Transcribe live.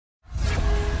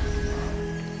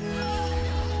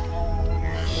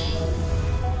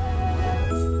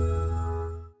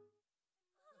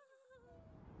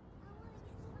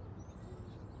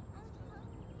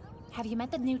Have you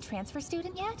met the new transfer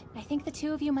student yet? I think the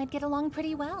two of you might get along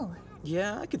pretty well.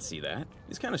 Yeah, I could see that.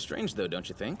 He's kind of strange though, don't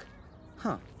you think?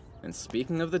 Huh. And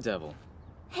speaking of the devil...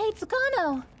 Hey,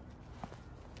 Tsukano!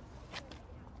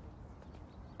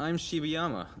 I'm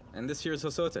Shibayama, and this here is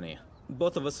Hosotani.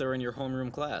 Both of us are in your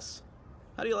homeroom class.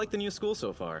 How do you like the new school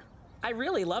so far? I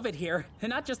really love it here. And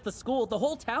not just the school, the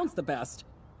whole town's the best.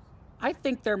 I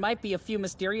think there might be a few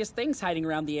mysterious things hiding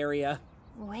around the area.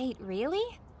 Wait,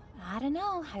 really? I don't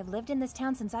know. I've lived in this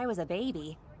town since I was a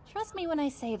baby. Trust me when I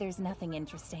say there's nothing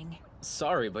interesting.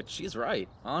 Sorry, but she's right.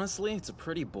 Honestly, it's a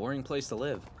pretty boring place to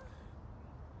live.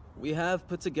 We have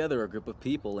put together a group of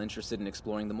people interested in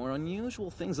exploring the more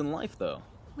unusual things in life, though.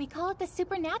 We call it the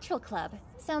Supernatural Club.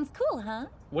 Sounds cool, huh?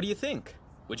 What do you think?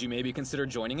 Would you maybe consider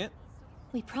joining it?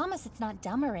 We promise it's not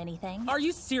dumb or anything. Are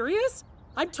you serious?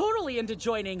 I'm totally into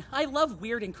joining. I love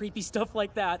weird and creepy stuff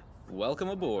like that. Welcome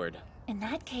aboard. In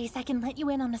that case, I can let you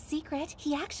in on a secret.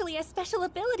 He actually has special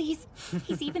abilities.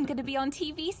 He's even gonna be on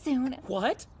TV soon.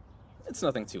 What? It's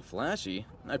nothing too flashy,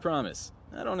 I promise.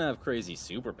 I don't have crazy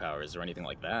superpowers or anything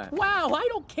like that. Wow, I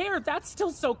don't care. That's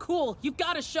still so cool. You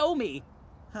gotta show me.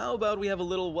 How about we have a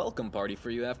little welcome party for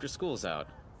you after school's out?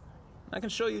 I can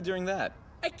show you during that.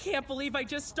 I can't believe I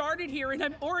just started here and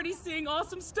I'm already seeing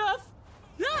awesome stuff.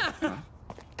 Ah! Huh?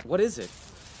 What is it?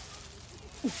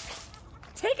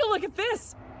 Take a look at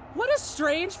this. What a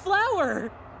strange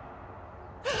flower.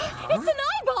 It's an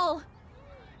eyeball!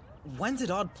 When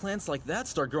did odd plants like that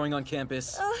start growing on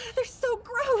campus? They're so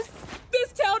gross.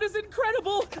 This town is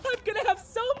incredible. I'm gonna have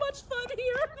so much fun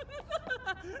here.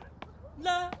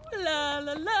 La la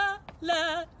la la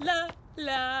la la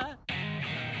la.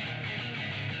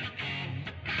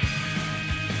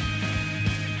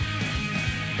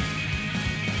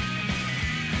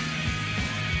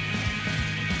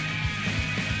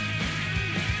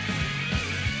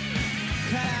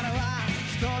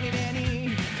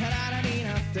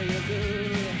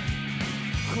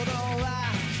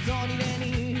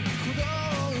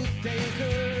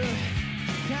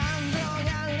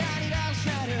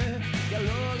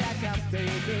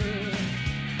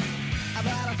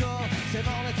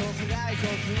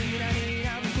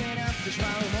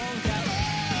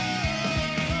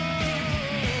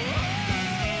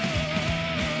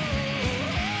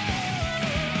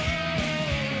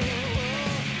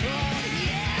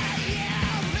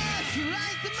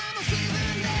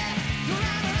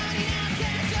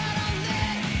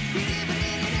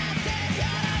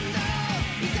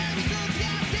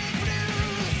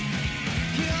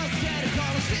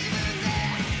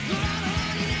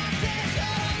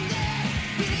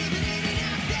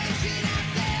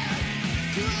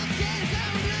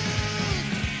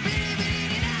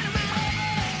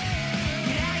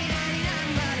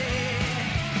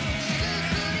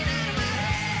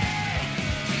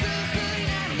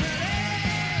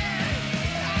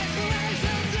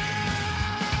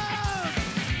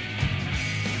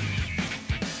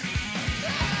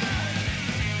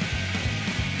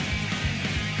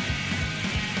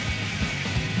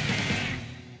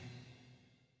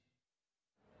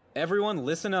 Everyone,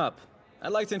 listen up.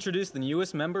 I'd like to introduce the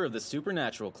newest member of the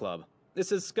Supernatural Club.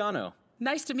 This is Scano.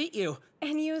 Nice to meet you.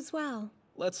 And you as well.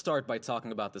 Let's start by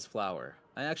talking about this flower.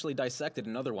 I actually dissected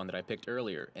another one that I picked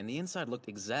earlier, and the inside looked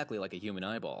exactly like a human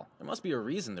eyeball. There must be a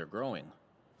reason they're growing.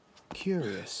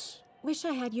 Curious. Wish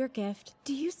I had your gift.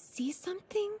 Do you see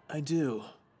something? I do.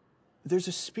 There's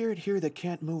a spirit here that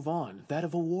can't move on, that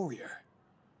of a warrior.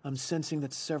 I'm sensing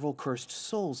that several cursed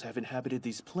souls have inhabited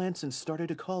these plants and started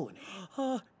a colony.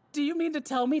 Do you mean to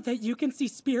tell me that you can see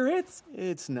spirits?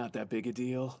 It's not that big a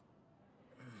deal.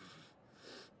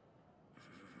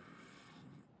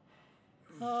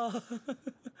 Bravo!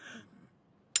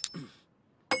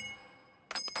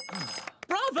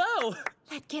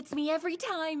 That gets me every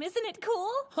time, isn't it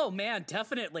cool? Oh man,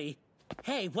 definitely.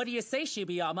 Hey, what do you say,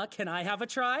 Shibayama? Can I have a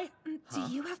try? Do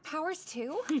you have powers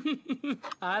too?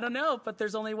 I don't know, but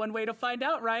there's only one way to find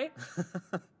out, right?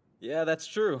 Yeah, that's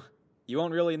true. You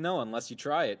won't really know unless you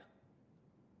try it.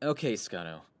 Okay,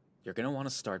 Scano. You're gonna want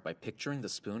to start by picturing the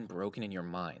spoon broken in your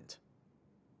mind.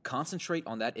 Concentrate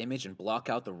on that image and block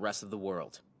out the rest of the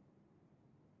world.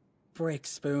 Break,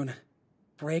 Spoon.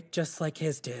 Break just like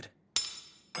his did.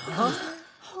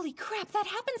 Holy crap, that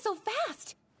happened so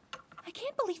fast! I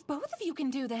can't believe both of you can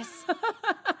do this.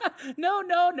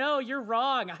 No, you're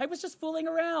wrong. I was just fooling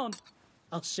around.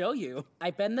 I'll show you.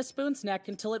 I bend the spoon's neck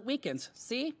until it weakens.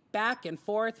 See? Back and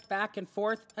forth,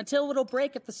 until it'll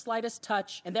break at the slightest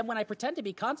touch. And then when I pretend to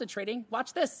be concentrating,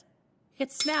 watch this.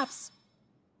 It snaps.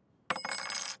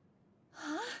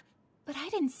 Huh? But I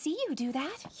didn't see you do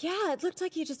that. Yeah, it looked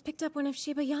like you just picked up one of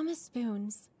Shibayama's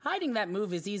spoons. Hiding that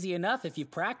move is easy enough if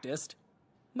you've practiced.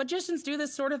 Magicians do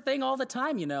this sort of thing all the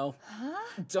time, you know.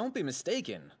 Don't be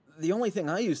mistaken. The only thing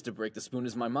I use to break the spoon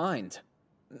is my mind.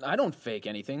 I don't fake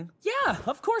anything. Yeah,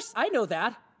 of course, I know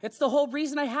that. It's the whole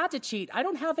reason I had to cheat. I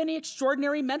don't have any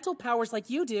extraordinary mental powers like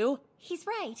you do. He's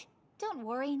right. Don't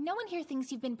worry, no one here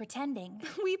thinks you've been pretending.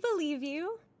 We believe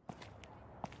you.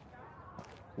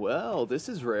 Well, this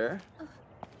is rare.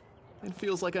 It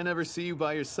feels like I never see you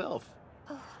by yourself.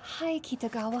 Hi,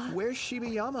 Kitagawa. Where's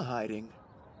Shibayama hiding?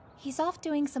 He's off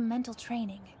doing some mental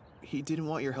training. He didn't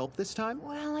want your help this time?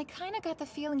 Well, I kinda got the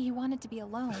feeling he wanted to be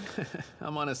alone.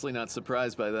 I'm honestly not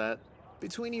surprised by that.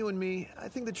 Between you and me, I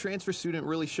think the transfer student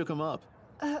really shook him up.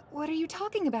 What are you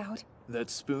talking about?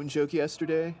 That spoon joke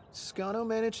yesterday? Scano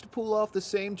managed to pull off the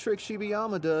same trick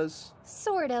Shibayama does.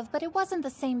 Sort of, but it wasn't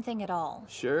the same thing at all.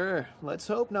 Sure, let's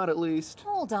hope not at least.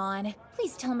 Hold on.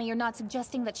 Please tell me you're not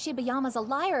suggesting that Shibayama's a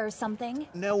liar or something.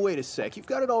 Now wait a sec, you've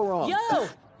got it all wrong. Yo!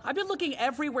 I've been looking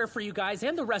everywhere for you guys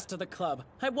and the rest of the club.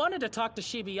 I wanted to talk to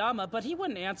Shibayama, but he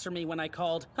wouldn't answer me when I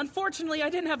called. Unfortunately,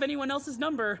 I didn't have anyone else's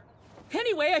number.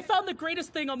 Anyway, I found the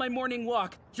greatest thing on my morning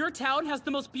walk. Your town has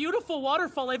the most beautiful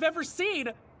waterfall I've ever seen.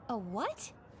 A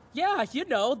what? Yeah, you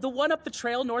know, the one up the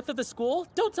trail north of the school.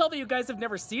 Don't tell me you guys have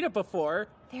never seen it before.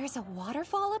 There's a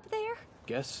waterfall up there?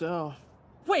 Guess so.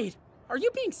 Wait, are you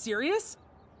being serious?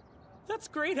 That's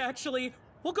great, actually.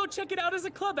 We'll go check it out as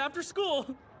a club after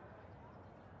school.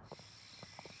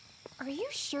 Are you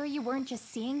sure you weren't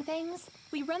just seeing things?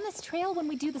 We run this trail when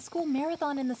we do the school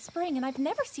marathon in the spring, and I've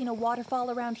never seen a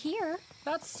waterfall around here.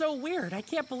 That's so weird. I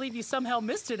can't believe you somehow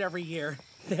missed it every year.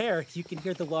 There, you can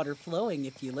hear the water flowing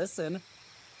if you listen.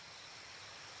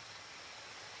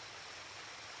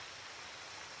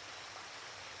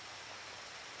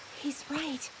 He's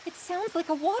right. It sounds like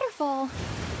a waterfall.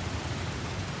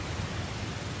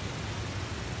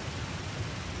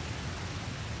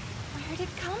 Where'd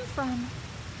it come from?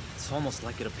 It's almost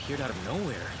like it appeared out of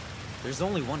nowhere. There's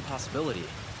only one possibility.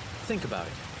 Think about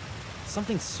it.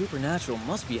 Something supernatural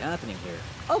must be happening here.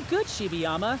 Oh, good,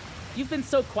 Shibayama. You've been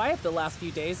so quiet the last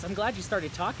few days. I'm glad you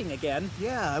started talking again.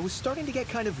 Yeah, I was starting to get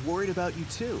kind of worried about you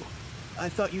too. I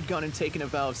thought you'd gone and taken a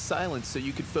vow of silence so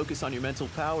you could focus on your mental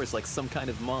powers like some kind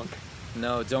of monk.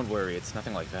 No, don't worry, it's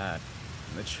nothing like that.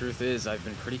 The truth is, I've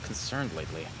been pretty concerned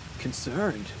lately.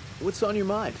 Concerned? What's on your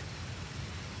mind?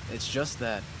 It's just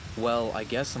that, well, I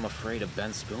guess I'm afraid a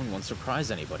bent spoon won't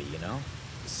surprise anybody, you know?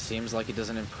 Seems like it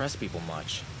doesn't impress people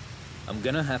much. I'm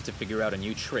gonna have to figure out a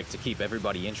new trick to keep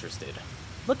everybody interested.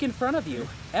 Look in front of you.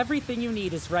 Everything you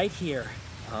need is right here.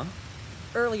 Huh?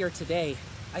 Earlier today,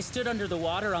 I stood under the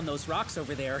water on those rocks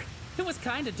over there. It was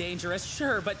kinda dangerous,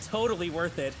 sure, but totally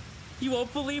worth it. You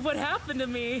won't believe what happened to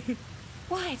me.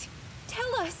 What?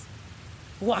 Tell us!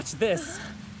 Watch this.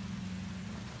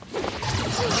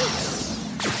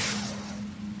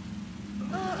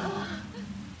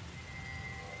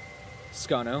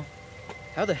 Scano,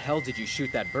 how the hell did you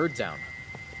shoot that bird down?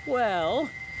 Well,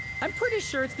 I'm pretty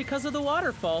sure it's because of the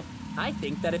waterfall. I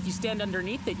think that if you stand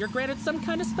underneath it, you're granted some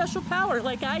kind of special power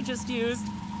like I just used.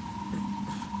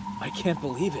 I can't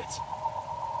believe it.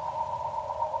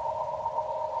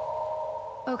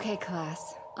 Okay,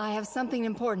 class. I have something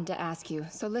important to ask you,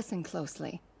 so listen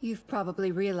closely. You've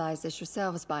probably realized this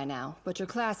yourselves by now, but your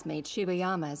classmate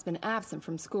Shibayama has been absent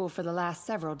from school for the last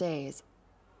several days.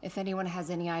 If anyone has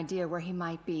any idea where he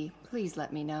might be, please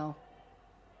let me know.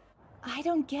 I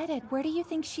don't get it. Where do you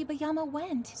think Shibayama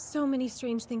went? So many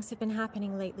strange things have been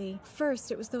happening lately.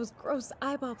 First, it was those gross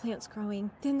eyeball plants growing.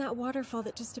 Then that waterfall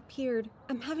that just appeared.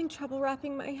 I'm having trouble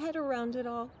wrapping my head around it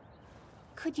all.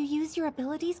 Could you use your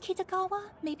abilities, Kitagawa?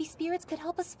 Maybe spirits could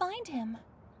help us find him.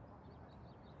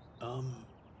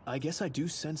 I guess I do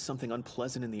sense something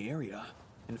unpleasant in the area.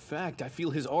 In fact, I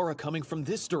feel his aura coming from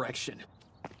this direction.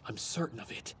 I'm certain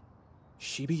of it.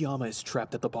 Shibayama is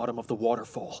trapped at the bottom of the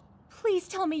waterfall. Please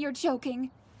tell me you're joking.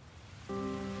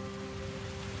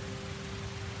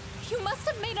 You must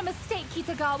have made a mistake,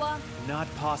 Kitagawa.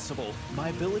 Not possible. My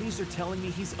abilities are telling me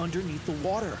he's underneath the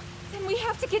water. Then we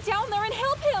have to get down there and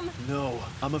help him. No,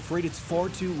 I'm afraid it's far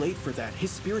too late for that.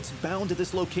 His spirit's bound to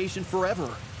this location forever.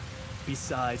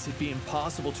 Besides, it'd be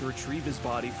impossible to retrieve his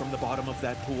body from the bottom of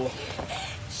that pool.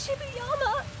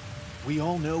 Shibayama! We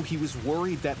all know he was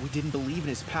worried that we didn't believe in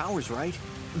his powers, right?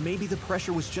 Maybe the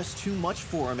pressure was just too much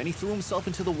for him and he threw himself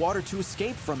into the water to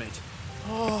escape from it.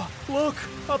 Oh, look!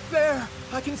 Up there!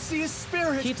 I can see his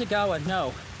spirit! Kitagawa,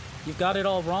 no. You've got it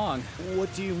all wrong.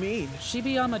 What do you mean?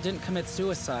 Shibayama didn't commit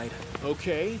suicide.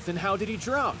 Okay, then how did he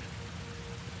drown?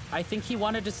 I think he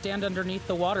wanted to stand underneath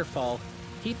the waterfall.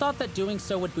 He thought that doing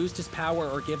so would boost his power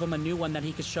or give him a new one that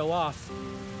he could show off.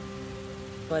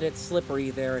 But it's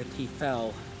slippery there and he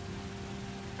fell.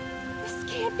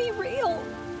 This can't be real.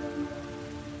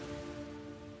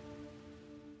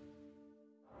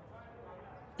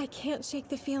 I can't shake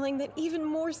the feeling that even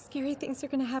more scary things are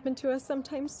gonna happen to us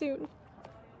sometime soon.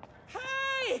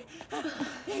 Hey!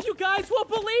 You guys won't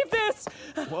believe this!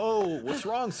 Whoa, what's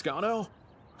wrong, Scano?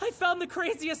 I found the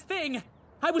craziest thing!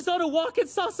 I was on a walk and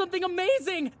saw something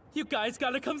amazing! You guys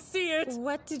gotta come see it!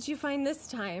 What did you find this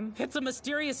time? It's a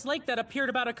mysterious lake that appeared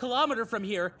about 1 kilometer from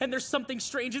here, and there's something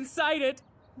strange inside it!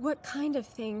 What kind of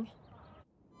thing?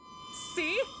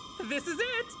 See? This is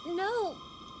it! No,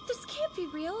 this can't be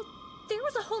real. There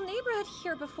was a whole neighborhood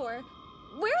here before.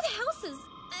 Where are the houses?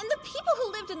 And the people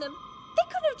who lived in them? They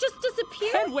couldn't have just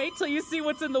disappeared. And wait till you see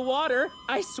what's in the water.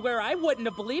 I swear I wouldn't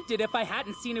have believed it if I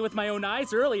hadn't seen it with my own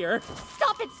eyes earlier.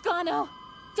 Stop it, Scano!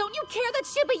 Don't you care that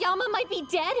Shibayama might be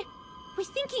dead? We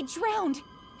think he drowned.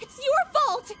 It's your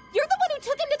fault! You're the one who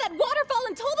took him to that waterfall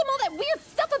and told him all that weird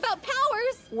stuff about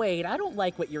powers! Wait, I don't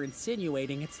like what you're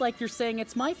insinuating. It's like you're saying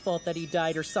it's my fault that he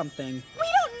died or something. We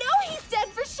don't know he's dead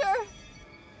for sure!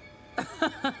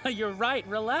 You're right,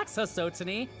 relax,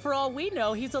 Hasotani. For all we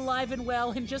know, he's alive and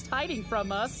well and just hiding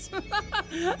from us.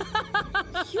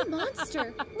 You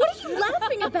monster! What are you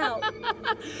laughing about?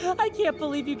 I can't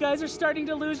believe you guys are starting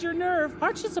to lose your nerve.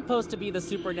 Aren't you supposed to be the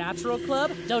Supernatural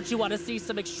Club? Don't you want to see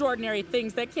some extraordinary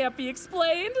things that can't be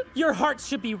explained? Your hearts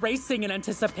should be racing in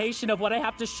anticipation of what I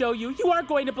have to show you. You aren't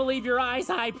going to believe your eyes,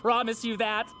 I promise you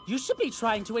that. You should be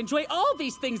trying to enjoy all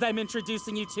these things I'm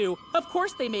introducing you to. Of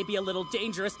course they may be a little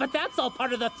dangerous, but that's all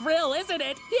part of the thrill, isn't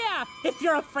it? Yeah, if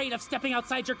you're afraid of stepping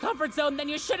outside your comfort zone, then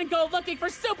you shouldn't go looking for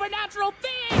supernatural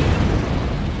things!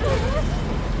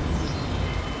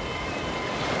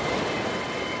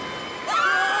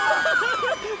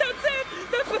 That's it!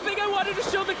 That's the thing I wanted to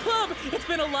show the club! It's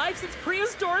been alive since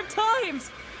prehistoric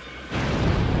times!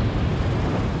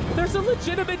 There's a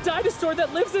legitimate dinosaur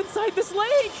that lives inside this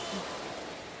lake!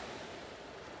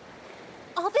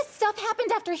 All this stuff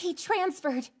happened after he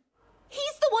transferred.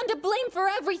 He's the one to blame for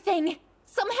everything!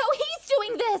 Somehow he's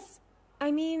doing this! I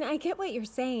mean, I get what you're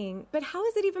saying, but how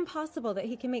is it even possible that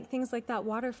he can make things like that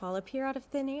waterfall appear out of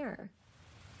thin air?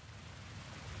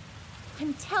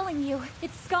 I'm telling you,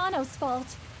 it's Scano's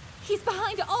fault. He's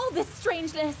behind all this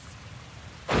strangeness.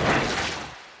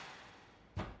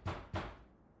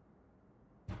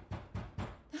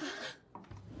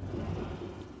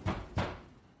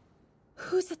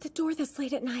 Who's at the door this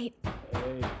late at night?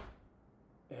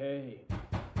 Hey,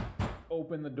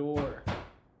 open the door.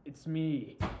 It's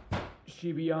me,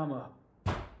 Shibayama.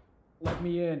 Let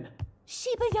me in.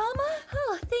 Shibayama?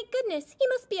 Oh, thank goodness. He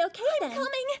must be okay then. I'm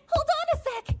coming! Hold on a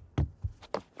sec!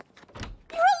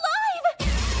 You're alive!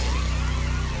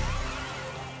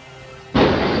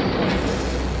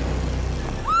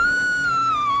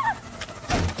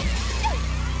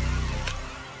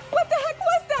 What the heck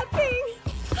was that thing?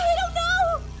 I don't know!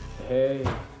 Hey,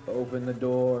 open the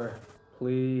door.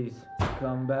 Please,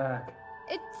 come back.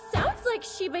 It sounds like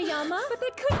Shibayama. But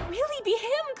that couldn't really be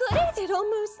him, could it? It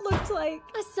almost looked like...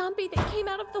 A zombie that came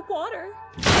out of the water.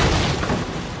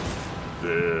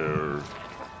 There.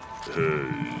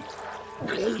 Hey.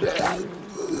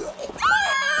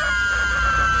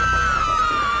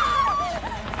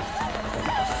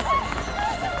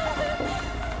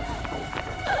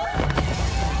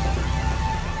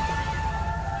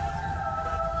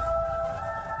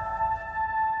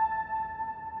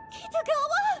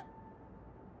 Kitagawa?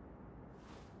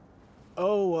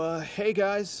 Oh, hey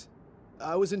guys.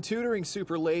 I was in tutoring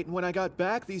super late, and when I got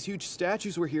back, these huge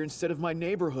statues were here instead of my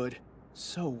neighborhood.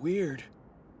 So weird.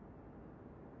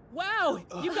 Wow,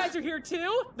 you guys are here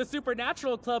too? The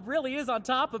Supernatural Club really is on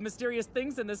top of mysterious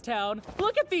things in this town.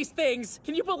 Look at these things!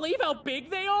 Can you believe how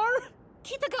big they are?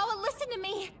 Kitagawa, listen to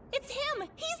me! It's him!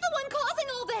 He's the one causing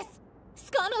all this!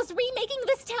 Scano's remaking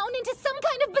this town into some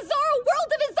kind of bizarro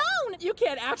world of his own! You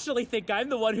can't actually think I'm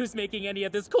the one who's making any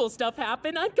of this cool stuff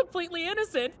happen. I'm completely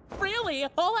innocent. Really,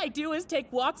 all I do is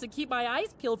take walks and keep my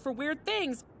eyes peeled for weird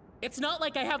things. It's not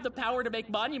like I have the power to make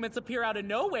monuments appear out of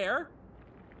nowhere.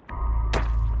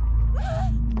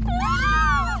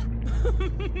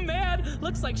 Man,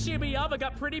 looks like Shibayama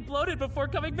got pretty bloated before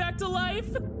coming back to life.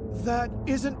 That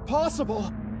isn't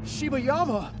possible.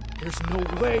 Shibayama! There's no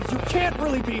way. You can't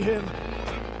really be him.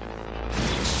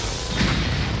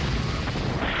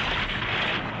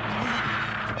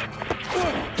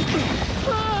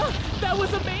 That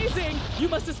was amazing! You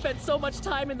must have spent so much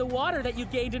time in the water that you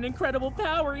gained an incredible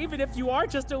power, even if you are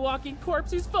just a walking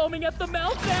corpse who's foaming at the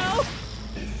mouth now!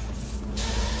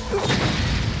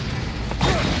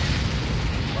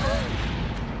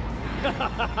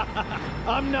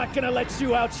 I'm not gonna let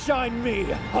you outshine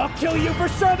me! I'll kill you for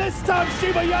sure this time,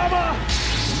 Shibayama!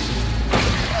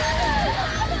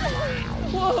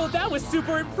 Whoa, that was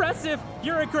super impressive!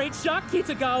 You're a great shot,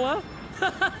 Kitagawa!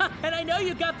 And I know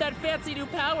you got that fancy new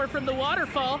power from the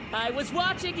waterfall. I was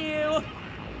watching you!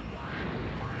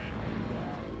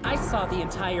 I saw the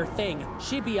entire thing.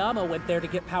 Shibayama went there to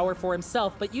get power for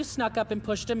himself, but you snuck up and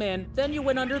pushed him in. Then you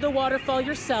went under the waterfall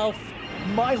yourself.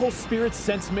 My whole spirit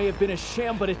sense may have been a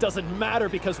sham, but it doesn't matter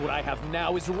because what I have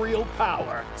now is real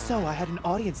power. So I had an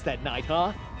audience that night,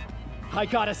 huh? I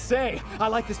gotta say, I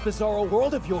like this bizarro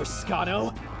world of yours,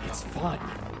 Scano. It's fun.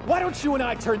 Why don't you and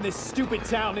I turn this stupid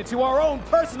town into our own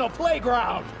personal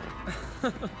playground?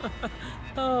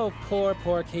 Oh, poor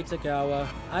Kitagawa.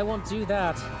 I won't do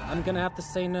that. I'm gonna have to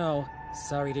say no.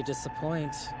 Sorry to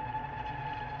disappoint.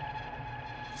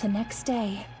 The next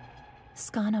day,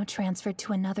 Scano transferred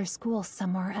to another school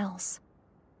somewhere else.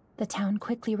 The town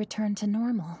quickly returned to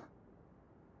normal.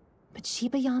 But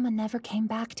Shibayama never came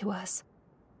back to us.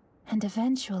 And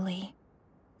eventually,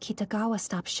 Kitagawa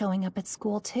stopped showing up at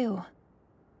school too.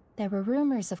 There were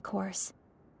rumors, of course.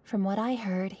 From what I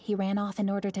heard, he ran off in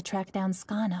order to track down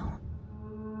Scano.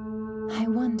 I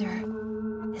wonder,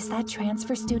 is that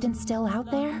transfer student still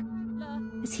out there?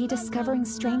 Is he discovering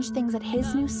strange things at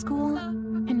his new school?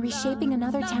 And reshaping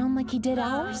another town like he did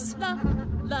ours?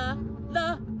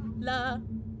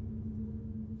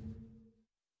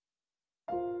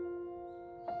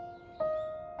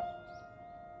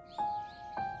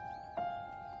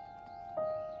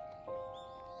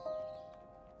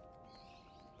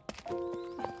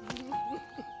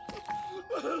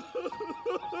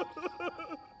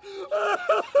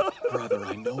 Brother,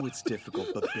 I know it's difficult,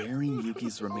 but burying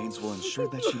Yuki's remains will ensure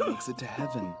that she makes it to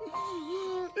heaven.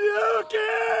 Yuki!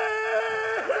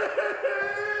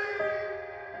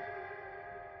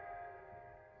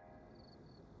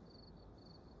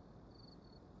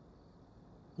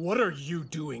 What are you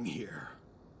doing here?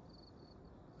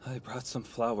 I brought some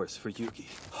flowers for Yuki.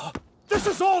 This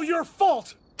is all your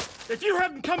fault! If you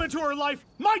hadn't come into her life,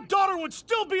 my daughter would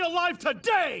still be alive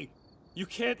today! You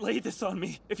can't lay this on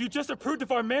me. If you just approved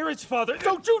of our marriage, Father—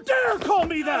 Don't you dare call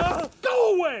me that!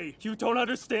 Go away! You don't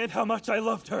understand how much I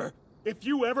loved her. If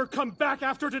you ever come back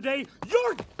after today,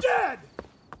 you're dead!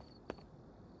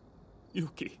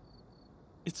 Yuki,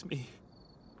 it's me.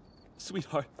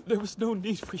 Sweetheart, there was no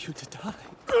need for you to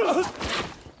die.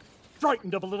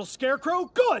 Frightened of a little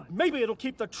scarecrow? Good! Maybe it'll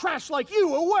keep the trash like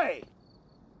you away!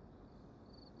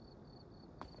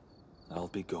 I'll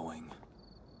be going.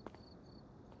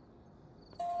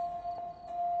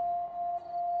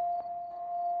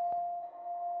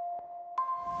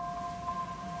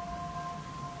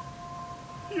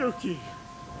 Yuki,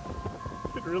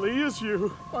 it really is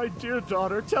you. My dear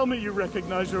daughter, tell me you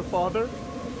recognize your father.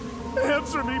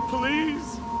 Answer me,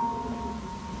 please.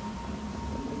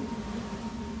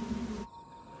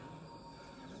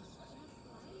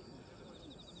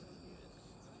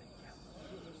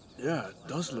 Yeah, it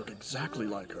does look exactly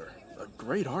like her. A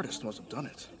great artist must have done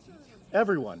it.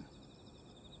 Everyone,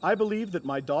 I believe that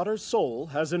my daughter's soul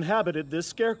has inhabited this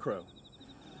scarecrow.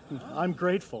 I'm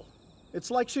grateful.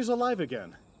 It's like she's alive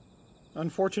again.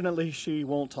 Unfortunately, she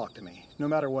won't talk to me, no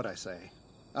matter what I say.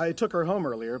 I took her home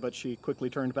earlier, but she quickly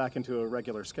turned back into a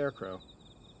regular scarecrow.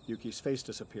 Yuki's face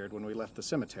disappeared when we left the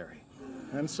cemetery.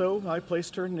 And so I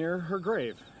placed her near her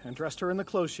grave and dressed her in the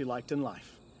clothes she liked in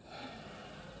life.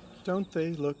 Don't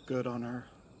they look good on her?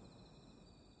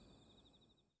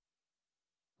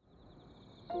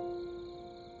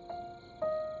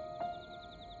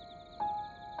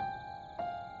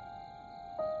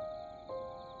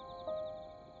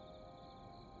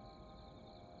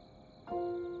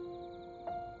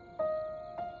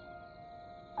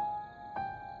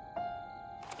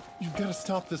 You've got to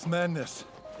stop this madness.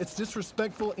 It's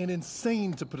disrespectful and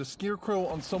insane to put a scarecrow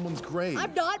on someone's grave.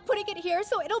 I'm not putting it here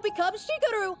so it'll become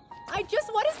Shigeru. I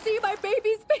just want to see my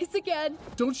baby's face again.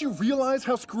 Don't you realize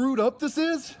how screwed up this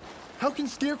is? How can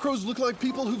scarecrows look like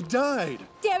people who've died?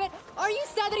 Damn it, are you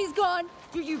sad that he's gone?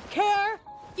 Do you care?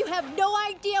 You have no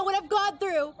idea what I've gone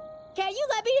through. Can't you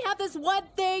let me have this one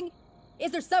thing?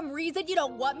 Is there some reason you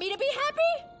don't want me to be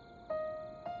happy?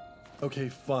 Okay,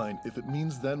 fine. If it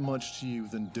means that much to you,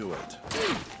 then do it.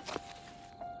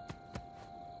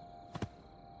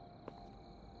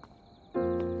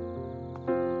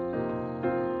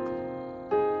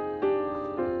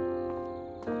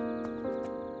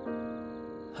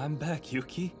 I'm back,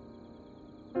 Yuki.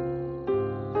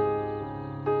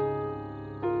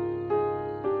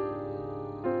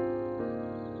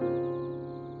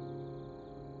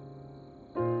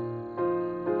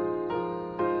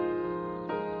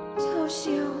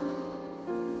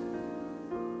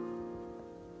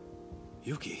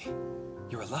 Yuki,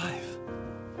 you're alive.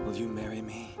 Will you marry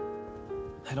me?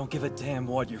 I don't give a damn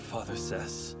what your father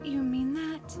says. You mean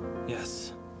that?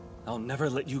 Yes, I'll never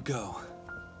let you go.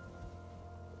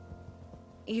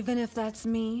 Even if that's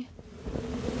me?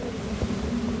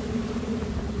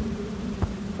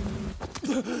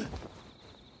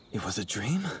 It was a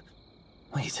dream?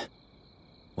 Wait,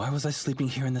 why was I sleeping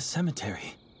here in the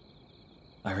cemetery?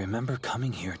 I remember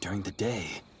coming here during the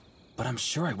day, but I'm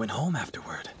sure I went home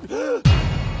afterward.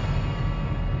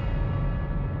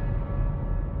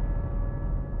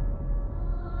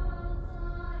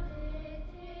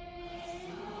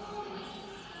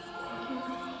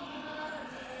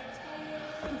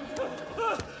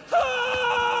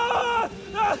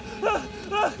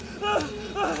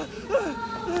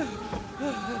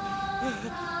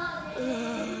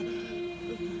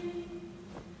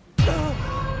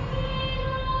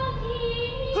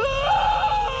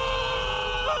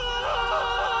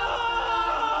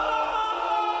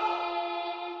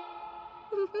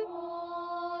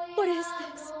 What is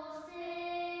this?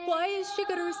 Why is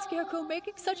Shigeru's scarecrow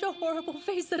making such a horrible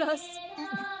face at us?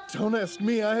 Don't ask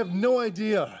me, I have no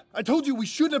idea. I told you we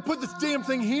shouldn't have put this damn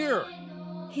thing here.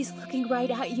 He's looking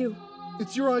right at you.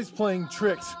 It's your eyes playing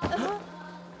tricks.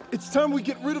 It's time we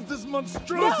get rid of this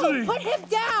monstrosity! No! Put him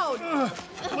down!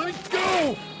 Let me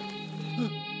go!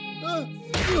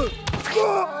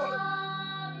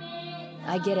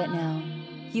 I get it now.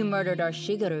 You murdered our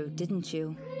Shigeru, didn't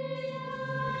you?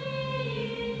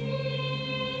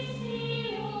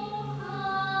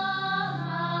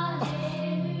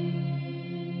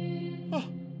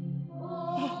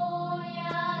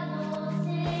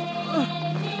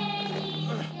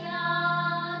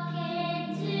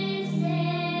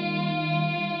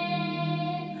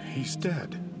 He's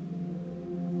dead.